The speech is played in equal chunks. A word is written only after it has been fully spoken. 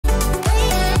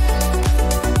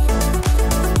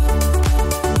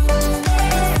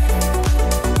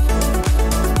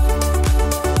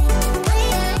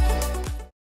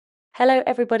Hello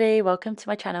everybody, welcome to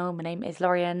my channel. My name is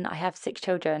Lorian. I have 6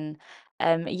 children.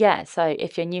 So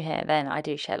if you're new here, then I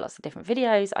do share lots of different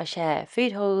videos. I share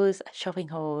food hauls, shopping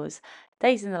hauls,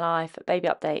 days in the life, baby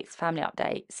updates, family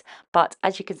updates. But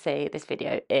as you can see, this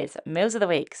video is meals of the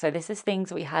week. So this is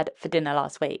things we had for dinner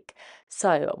last week.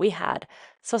 So we had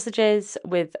sausages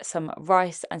with some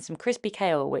rice and some crispy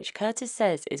kale, which Curtis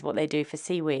says is what they do for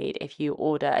seaweed if you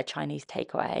order a Chinese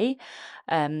takeaway.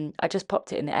 I just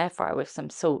popped it in the air fryer with some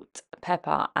salt,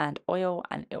 pepper and oil,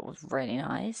 and it was really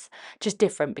nice. Just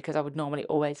different because I would normally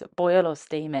always boil or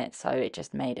steam it, so it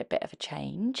just made a bit of a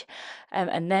change.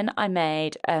 And then I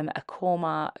made a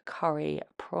korma curry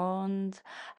prawns,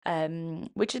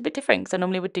 which is a bit different because I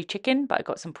normally would do chicken, but I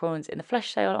got some prawns in the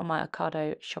flash sale on my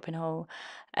Ocado shopping haul.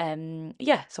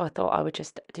 So I thought I would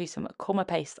just do some korma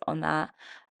paste on that.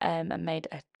 And made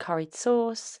a curried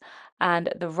sauce,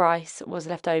 and the rice was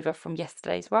left over from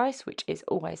yesterday's rice, which is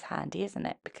always handy, isn't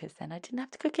it? Because then I didn't have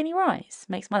to cook any rice.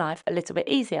 Makes my life a little bit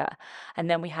easier.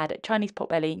 And then we had Chinese pork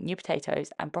belly, new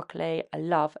potatoes and broccoli. I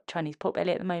love Chinese pork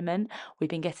belly at the moment. We've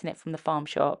been getting it from the farm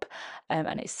shop,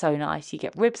 and it's so nice. You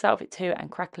get ribs out of it too and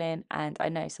crackling, and I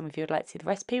know some of you would like to see the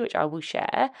recipe, which I will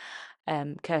share.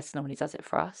 Kirsten normally does it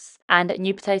for us. And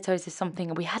new potatoes is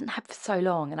something we hadn't had for so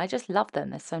long, and I just love them.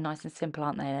 They're so nice and simple,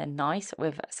 aren't they? They're nice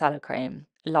with salad cream.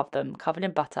 Love them, covered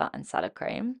in butter and salad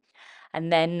cream.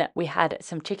 And then we had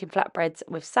some chicken flatbreads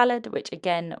with salad, which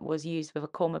again was used with a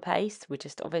korma paste. We're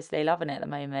just obviously loving it at the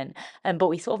moment. But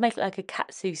we sort of make it like a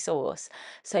katsu sauce.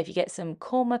 So if you get some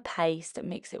korma paste,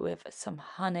 mix it with some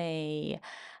honey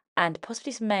and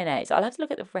possibly some mayonnaise. I'll have to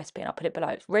look at the recipe and I'll put it below.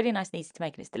 It's really nice and easy to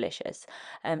make and it's delicious.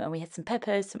 And we had some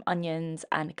peppers, some onions,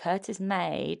 and Curtis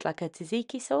made like a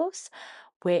tzatziki sauce,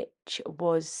 which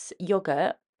was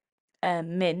yogurt,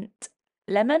 mint,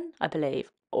 lemon, I believe.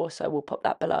 Also, we'll pop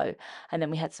that below. And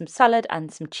then we had some salad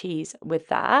and some cheese with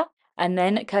that. And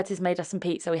then Curtis made us some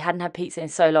pizza. We hadn't had pizza in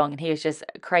so long, and he was just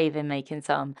craving making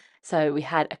some. So we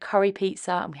had a curry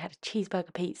pizza and we had a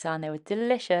cheeseburger pizza, and they were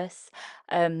delicious.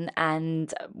 And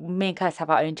me and Curtis have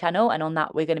our own channel, and on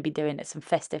that we're going to be doing some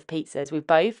festive pizzas. We've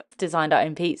both designed our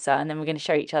own pizza, and then we're going to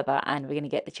show each other, and we're going to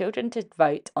get the children to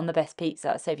vote on the best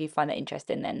pizza. So if you find that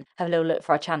interesting, then have a little look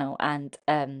for our channel, and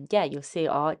you'll see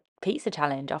our pizza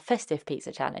challenge, our festive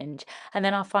pizza challenge. And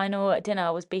then our final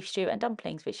dinner was beef stew and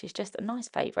dumplings, which is just a nice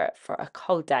favourite for a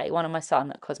cold day. One of my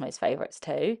son Cosmo's favourites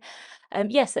too.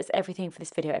 Yes, that's everything for this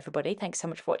video, everybody. Thanks so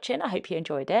much for watching. I hope you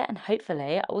enjoyed it, and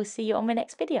hopefully I will see you on my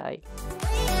next video.